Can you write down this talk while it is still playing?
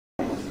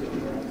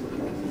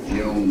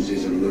Jones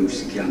is a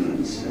loose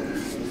cannon, sir.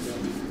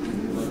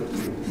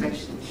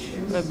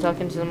 I'm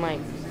talking to the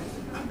mic.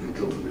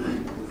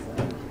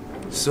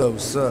 What's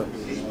up?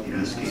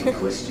 Asking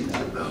questions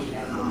about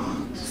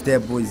It's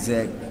that boy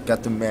Zac,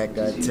 got the Mac,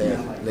 got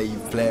attack. Lay you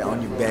flat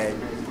on your back.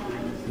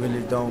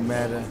 Really don't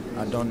matter,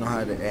 I don't know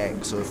how to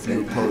act. So if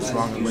you approach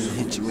wrong, I'm gonna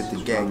hit you with the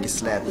gag. Get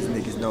slapped, these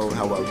niggas know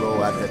how I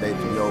roll. Out that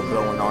APO,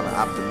 blowing on the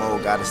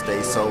optimal, gotta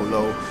stay so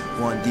low.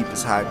 One deep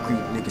is how I creep,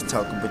 niggas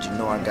talking, but you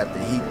know I got the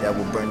heat that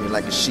will burn you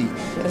like a sheep.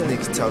 These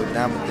niggas talk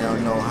down, but they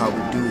don't know how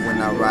we do. When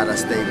I ride, I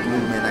stay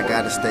blue, man, I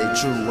gotta stay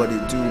true. What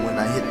it do when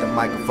I hit the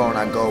microphone,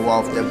 I go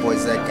off. That boy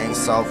Zac ain't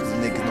soft, these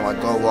niggas know I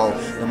go off.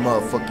 The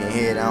motherfucking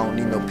head, I don't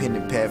need no pen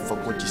and pad.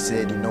 Fuck what you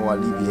said, you know I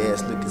leave your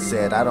ass looking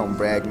sad. I don't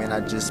brag, man,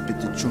 I just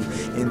spit the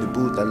truth. In the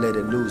booth, I let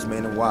it loose,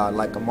 man, and wild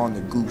like I'm on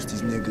the goose.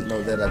 These niggas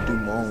know that I do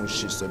my own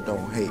shit, so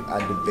don't hate. I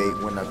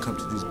debate. When I come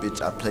to this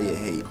bitch, I play a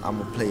hate.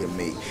 I'm a player,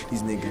 mate.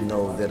 These niggas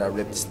know that I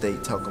rep the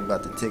state. Talking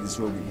about the Texas,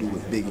 what we do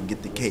it big and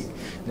get the cake.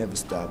 Never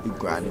stop, we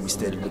grinding, we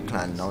steady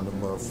reclining on the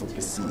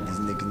motherfucking seat. These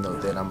niggas know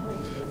that I'm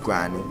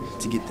grinding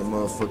to get the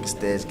motherfucking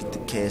stash, get the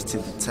cash to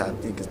the top.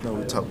 Niggas know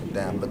we talking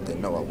down, but they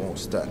know I won't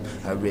stop.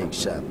 I wreck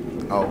shop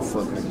all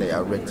fucking day. I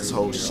wreck this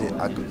whole shit.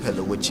 I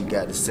compel what you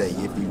gotta say.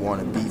 If you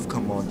wanna beef,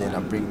 come on, then I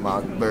bring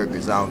my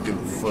burgers. I don't give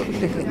a fuck.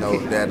 Niggas know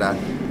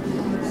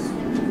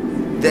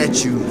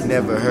that you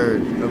never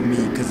heard of me,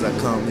 cause I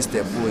come, it's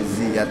that boy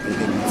Z out the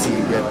T,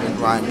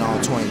 reppin', riding on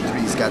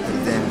 23s, got the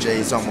damn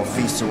J's on my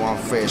feet, so I'm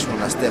fresh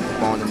when I step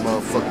up on the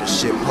motherfucking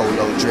shit,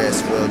 polo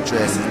dress, well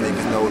dressed. These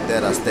niggas know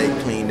that I stay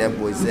clean, that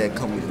boy Zac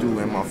coming through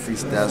and my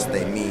freestyle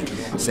stay mean.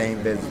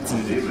 Same as the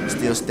team,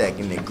 still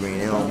stacking it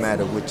green, it don't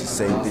matter what you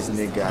say, bitch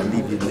nigga, I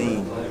leave you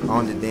lean.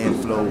 On the damn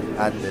flow,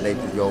 out there they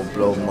can go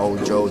blow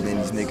mojo,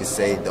 then these niggas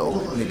say though,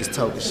 niggas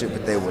talking shit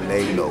but they will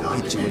lay low,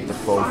 hit you with the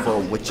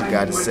 4-4, what you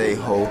gotta say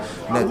ho?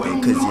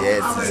 Nothing, cause your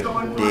ass is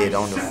dead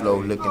on the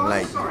floor looking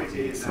like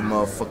a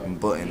motherfucking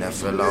button that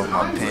fell off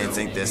my pants.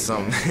 Ain't that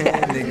something?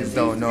 Niggas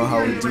don't know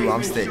how we do.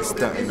 I'm steady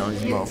stunting on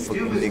these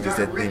motherfucking niggas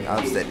that think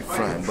I'm steady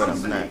frontin', but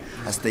I'm not.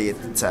 I stay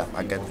at the top,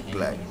 I got the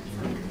black.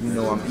 You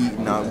know I'm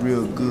eating out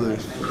real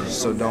good,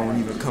 so don't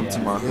even come to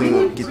my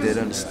hood. Get that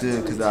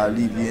understood, cause I'll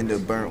leave you in the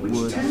burnt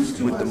wood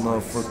with the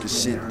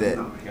motherfucking shit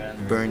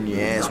that burn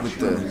your ass with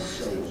the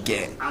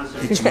gat.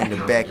 Hit you in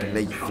the back and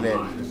lay you flat.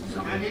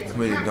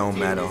 Really don't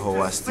matter,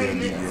 ho, I still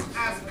leave you.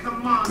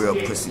 Girl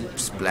pussy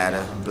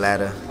splatter,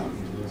 bladder.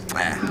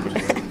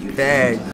 Bag.